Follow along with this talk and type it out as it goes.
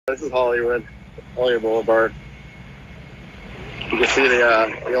This is Hollywood Boulevard. You can see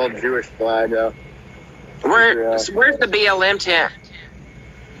the old Jewish flag. Where's the BLM tent?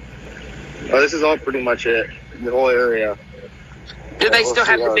 Oh, this is all pretty much it. The whole area. Do they still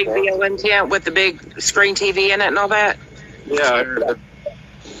have the big BLM tent with the big screen TV in it and all that? Yeah, I heard it.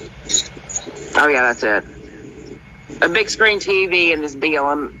 Oh, yeah, that's it. A big screen TV and this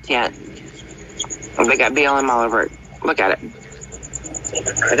BLM tent. Oh, they got BLM all over it. Look at it.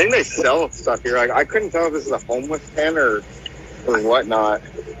 I think they sell stuff here. I couldn't tell if this is a homeless tent or whatnot.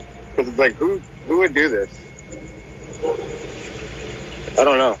 Because it's like, who would do this? I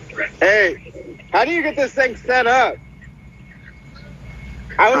don't know. Hey, how do you get this thing set up?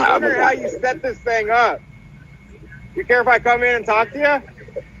 I was wondering how you set this thing up. You care if I come in and talk to you?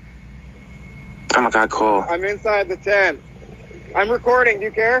 Oh my God, cool. I'm inside the tent. I'm recording. Do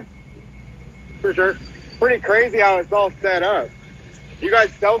you care? For sure. Pretty crazy how it's all set up. You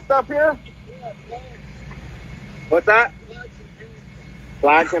guys sell stuff here? What's that?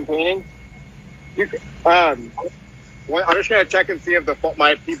 Flags and paintings? I'm just gonna check and see if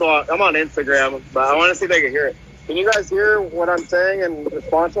my people. I'm on Instagram, but I want to see if they can hear it. Can you guys hear what I'm saying and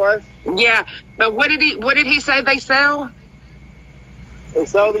response-wise? Yeah, but what did he say they sell? They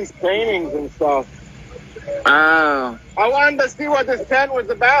sell these paintings and stuff. Oh. I wanted to see what this tent was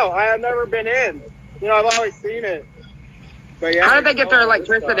about. I have never been in. You know, I've always seen it. But yeah, how did they get their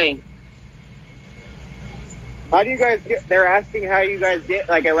electricity? How do you guys get? They're asking how you guys get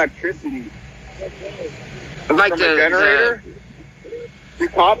like electricity. Like from a generator? Do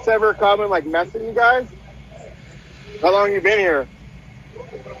cops ever come and like mess with you guys? How long you been here?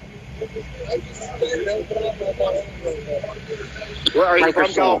 Where are you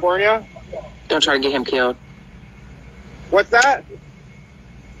from? California? Don't try to get him killed. What's that?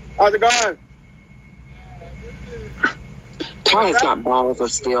 How's it going? Tony's got balls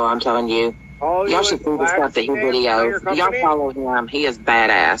of steel, I'm telling you. Y'all should see the stuff that he videos. Y'all follow him. He is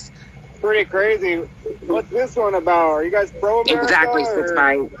badass. Pretty crazy. What's this one about? Are you guys pro-America? Exactly,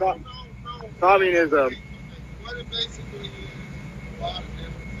 6'5". Communism.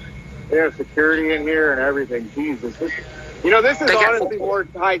 They have security in here and everything. Jesus. You know, this is honestly more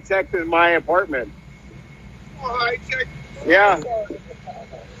high-tech than my apartment. More high-tech? Yeah.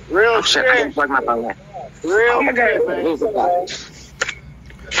 Real shit. I didn't plug my phone in. Real shit, man.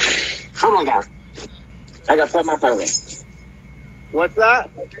 Hold on, guys. I gotta plug my phone in. What's that?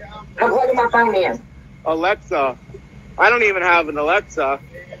 I'm plugging my phone in. Alexa. I don't even have an Alexa.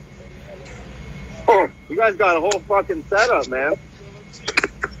 Oh, you guys got a whole fucking setup, man.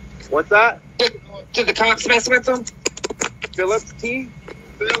 What's that? Did the cops mess with them? Philips T?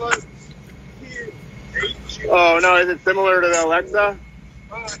 Philips T. Oh, no, is it similar to the Alexa?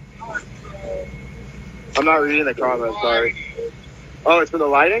 I'm not reading the comments, sorry. Oh, it's for the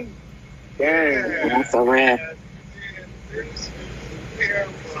lighting? Dang. That's so rad.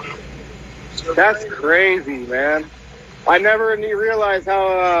 That's crazy, man. I never realized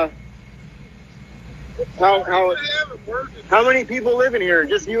how many people live in here?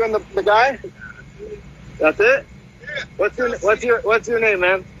 Just you and the guy? That's it? What's your name,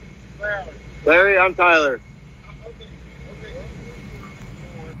 man? Larry, I'm Tyler.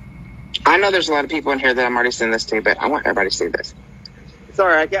 I know there's a lot of people in here that I'm already seeing this to, but I want everybody to see this.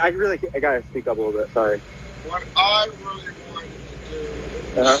 Sorry, I gotta speak up a little bit. Sorry. What I really wanted to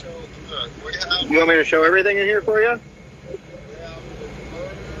do is show, you want me to show everything in here for you?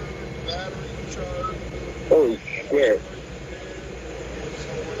 Battery charge. Holy shit. So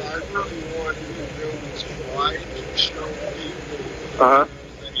what I really wanted to do is try to show people Uh-huh.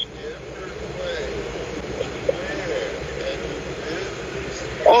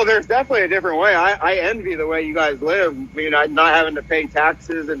 Oh, there's definitely a different way. I envy the way you guys live. I mean, not having to pay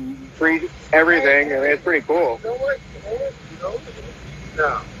taxes and free everything. I mean, it's pretty cool.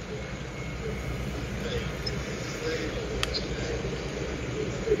 No.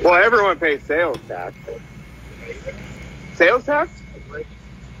 Well, everyone pays sales tax. Sales tax?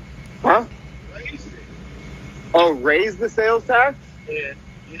 Huh? Oh, raise the sales tax? And get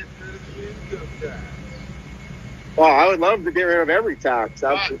rid of the income tax. Well, I would love to get rid of every tax.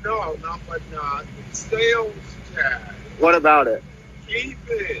 No, but not sales tax. What about it? Keep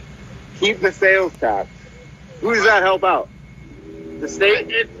it. Keep the sales tax. Who does that help out? The state?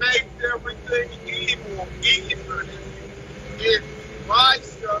 It makes everything evil, even if buy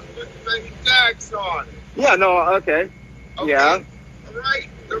stuff with pay tax on it. Yeah, no, okay. Yeah. All right.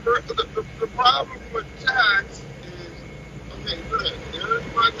 The problem with tax is, okay, look, there's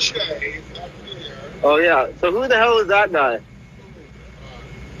my Che up here. Oh, yeah. So who the hell is that guy?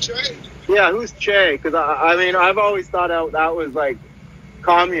 Che. Yeah, who's Che? Because, I mean, I've always thought that was, like,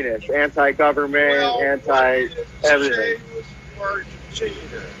 communist, anti-government, anti-everything.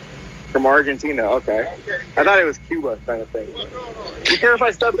 From Argentina, okay. I thought it was Cuba kind of thing. You care if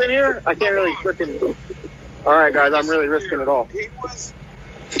I step in here? I can't really freaking... All right, guys, I'm really risking it all.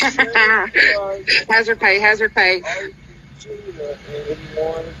 Hazard pay.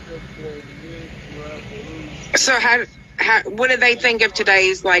 So what do they think of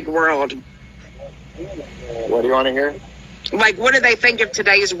today's world? What do you want to hear? What do they think of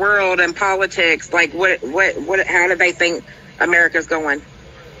today's world and politics? How do they think America's going?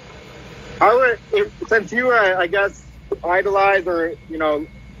 Since you, I guess, idolize or,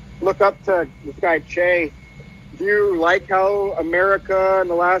 look up to this guy, Che, do you like how America in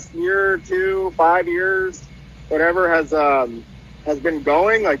the last year or 2, 5 years, whatever, has been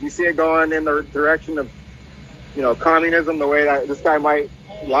going? You see it going in the direction of, communism the way that this guy might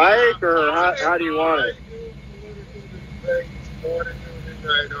like, or how do you want it?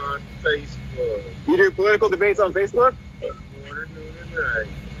 You do political debates on Facebook?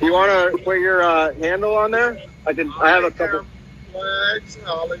 Do you want to put your handle on there? I have a couple. Flags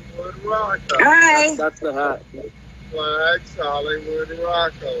Hollywood Rocco. Hi. That's the hat. Flags Hollywood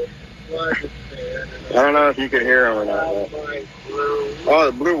Rocco. I don't know if you can hear him or not. Oh,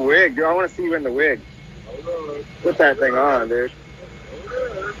 the blue wig. Dude, I want to see you in the wig. Put that thing on, dude.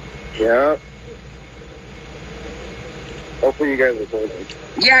 Yeah. Hopefully you guys are recording.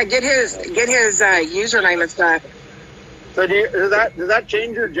 Yeah, get his username and stuff. So does that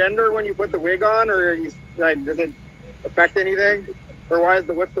change your gender when you put the wig on, or does it affect anything, or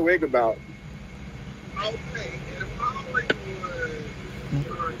what's the wig about? Okay, in Hollywood,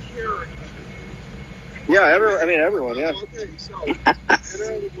 you're hearing. Yeah, everyone, yeah. Okay, so in other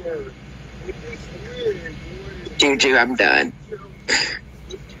words, with this wig, Juju, I'm done.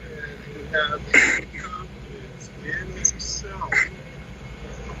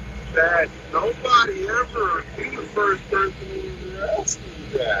 That nobody ever be the first person who asked me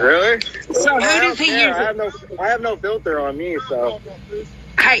that. Really? So who does he use? I have no filter on me, so.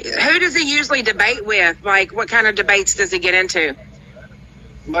 Hey, who does he usually debate with? What kind of debates does he get into?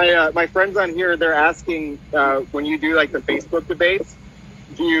 My friends on here, they're asking when you do the Facebook debates,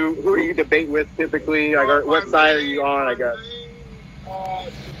 who do you debate with typically? What side are you on? I guess.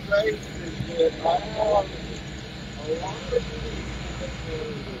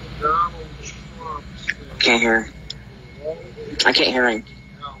 Can't hear. I can't hear him.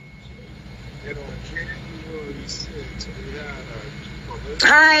 And on January 6th, we had a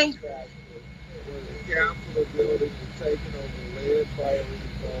Hi. where the Capitol building was taken over, led by a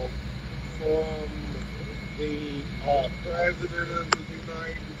revolt from the President of the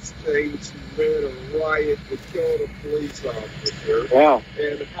United States, who led a riot that killed a police officer. Wow.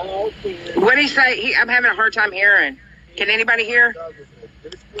 And how can... What did he say? I'm having a hard time hearing. Can anybody hear?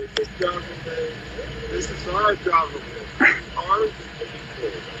 This is government. This is our government. Our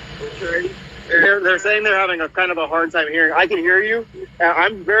people. Okay? They're saying they're having a kind of a hard time hearing. I can hear you.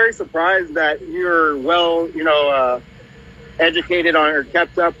 I'm very surprised that you're well, educated on or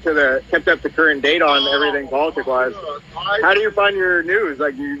kept up to current date on everything politics wise. How do you find your news? How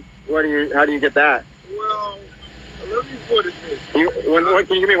do you get that? Well, let me put it this way.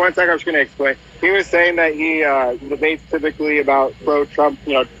 Can you give me 1 second? I'm just going to explain. He was saying that he debates typically about pro-Trump,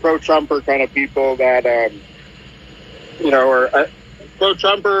 pro-Trumper kind of people that, are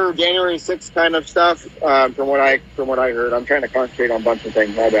pro-Trumper, January 6th kind of stuff. From what I heard, I'm trying to concentrate on a bunch of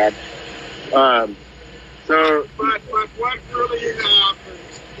things. My bad. But what really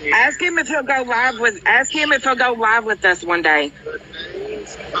happens? Ask him if he'll go live with us one day. The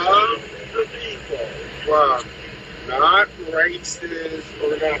names of the people. Well, not racist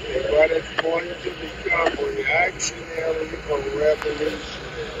or nothing, but it's going to become reactionary or revolutionary.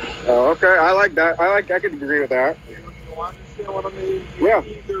 Oh, okay. I like that. I can agree with that. You understand what I mean? Yeah.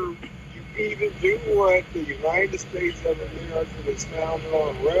 You either do what the United States of America was founded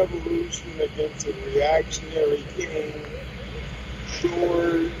on, a revolution against a reactionary king,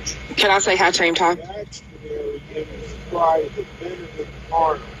 George. Can I say hi to him, Tom? Reactionary in his pride, the Benedict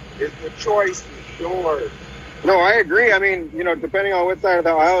Arnold. If the choice is yours. No, I agree. Depending on what side of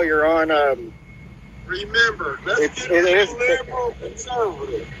the aisle you're on. Remember, let's get rid of liberal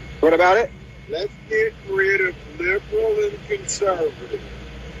conservative. What about it? Let's get rid of liberal and conservative.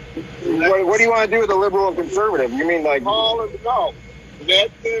 What do you want to do with the liberal and conservative? You mean No.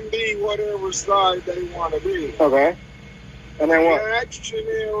 Let them be whatever side they want to be. Okay. And then what?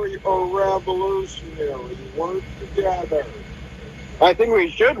 Reactionary or revolutionary. Work together. I think we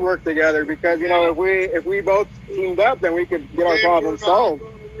should work together because, if we both teamed up, then we could get our problems solved.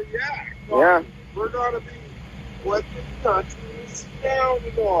 React. Yeah. We're going to be what the country is down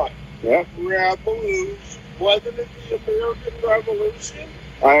on. Yeah. Revolution. Wasn't it the American Revolution?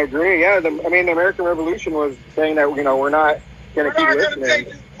 I agree. Yeah. The American Revolution was saying that, we're not going to keep listening.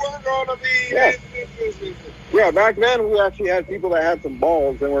 We're going to be... Yeah. Yeah, back then we actually had people that had some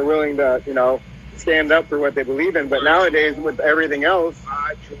balls and were willing to, stand up for what they believe in. But nowadays, with everything else...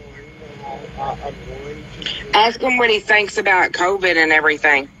 I'm going to... Ask him what he thinks about COVID and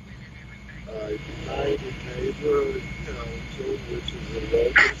everything. United Neighborhood Council, which is a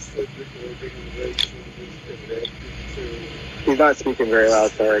local civic organization connected to... He's not speaking very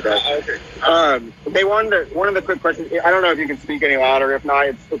loud, sorry, guys. Okay. They wanted one of the quick questions. I don't know if you can speak any louder. If not,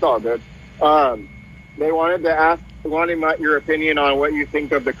 it's all good. They wanted your opinion on what you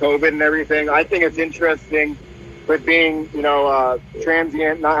think of the COVID and everything. I think it's interesting with being,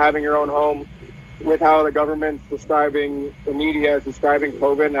 transient, not having your own home, with how the government's describing, the media is describing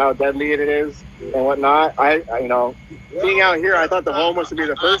COVID and how deadly it is and whatnot. Being out here, I thought the homeless would be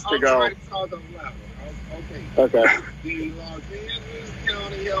the first to go. Okay. The Los Angeles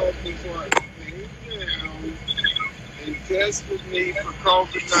County Health Department came down and tested me for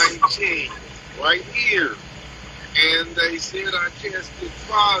COVID-19 right here. And they said I tested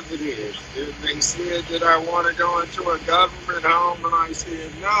positive. And they said that I want to go into a government home, and I said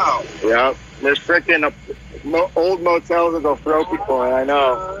no. Yeah, there's freaking old motels that they'll throw people in, I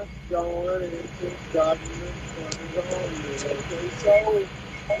know. Going into government homes. Okay, so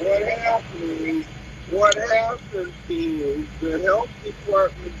what happened is the health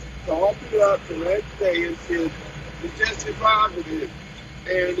department called me up the next day and said, you tested positive.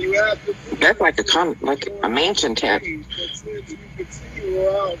 And you have to... That's like a mansion tent. But since you could see you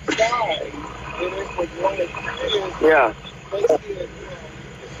were outside, and it was like this, yeah. They said,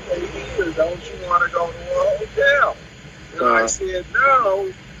 stay here, don't you want to go to a hotel? And I said,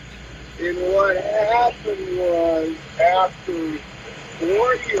 no. And what happened was, after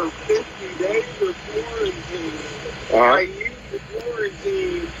 40 or 50 days of quarantine, I used the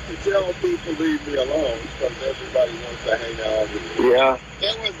quarantine to tell people leave me alone because everybody wants to hang out with me. Yeah.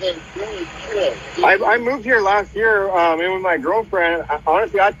 That was a good trip. I moved here last year, and with my girlfriend.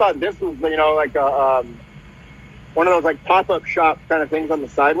 Honestly, I thought this was, like one of those like pop-up shop kind of things on the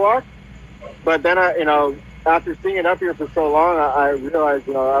sidewalk. But then after seeing it up here for so long, I realized,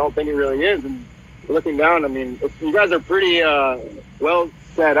 I don't think it really is. And looking down, you guys are pretty well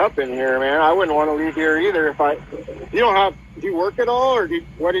set up in here, man. I wouldn't want to leave here either. Do you work at all, or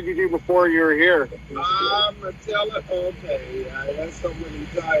what did you do before you were here? I'm a okay. I have so many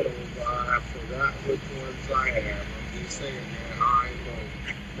titles, I forgot which ones I have. I'm just saying that I know.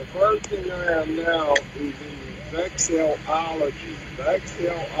 The first thing I have now is in vexillology.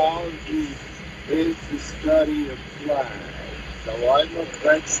 Vexillology is the study of flies. So I'm a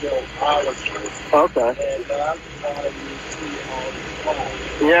vexillologist. Okay. And that's how you see all the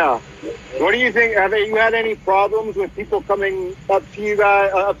flies. Yeah. What do you think? Have you had any problems with people coming up to you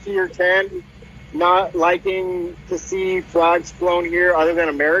guys, up to your tent, not liking to see flags flown here other than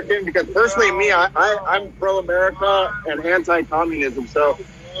American? Because personally, I'm pro-America and anti-communism. So.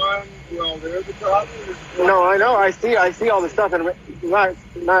 Well, there's a problem. No, I know. I see all the stuff, and not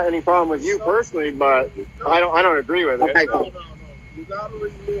any problem with you personally, but I don't agree with it. No. You gotta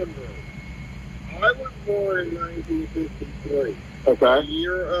remember, I was born in 1953. Okay. The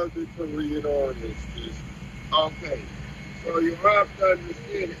year of the Korean armistice. Okay. So you have to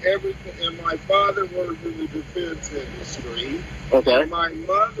understand everything. And my father worked in the defense industry. Okay. And my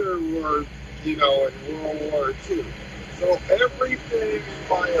mother worked, in World War II. So everything in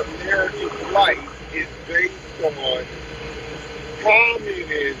my American life is based on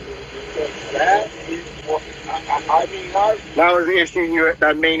communism, because that is what that was the issue.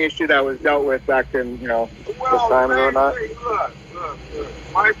 That main issue that was dealt with back in this time or not. Look.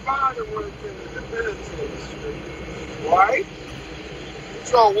 My father worked in the defense industry, right?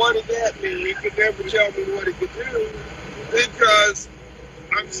 So what did that mean? He could never tell me what he could do, because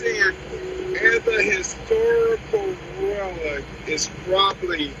I'm saying, as a historical relic, is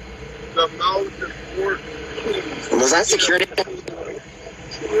probably the most important piece. Was that security?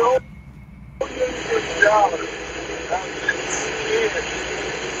 Trillions of dollars have been spent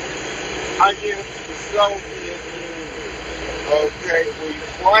against the Soviet Union. Okay, we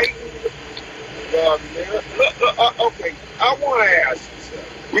frightened the American. Okay, I want to ask you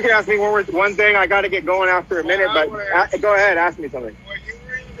something. You can ask me one thing. I got to get going after a minute, but go ahead, ask me something. When you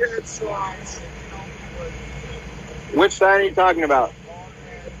read that sign, which sign are you talking about?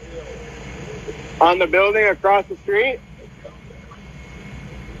 On the building across the street?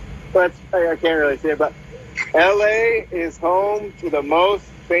 I can't really see it, but LA is home to the most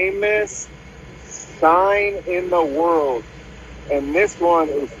famous sign in the world. and this one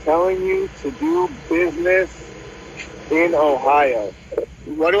is telling you to do business in Ohio.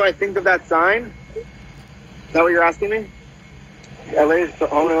 What do I think of that sign? Is that what you're asking me? LA's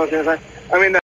only looking at that. I mean,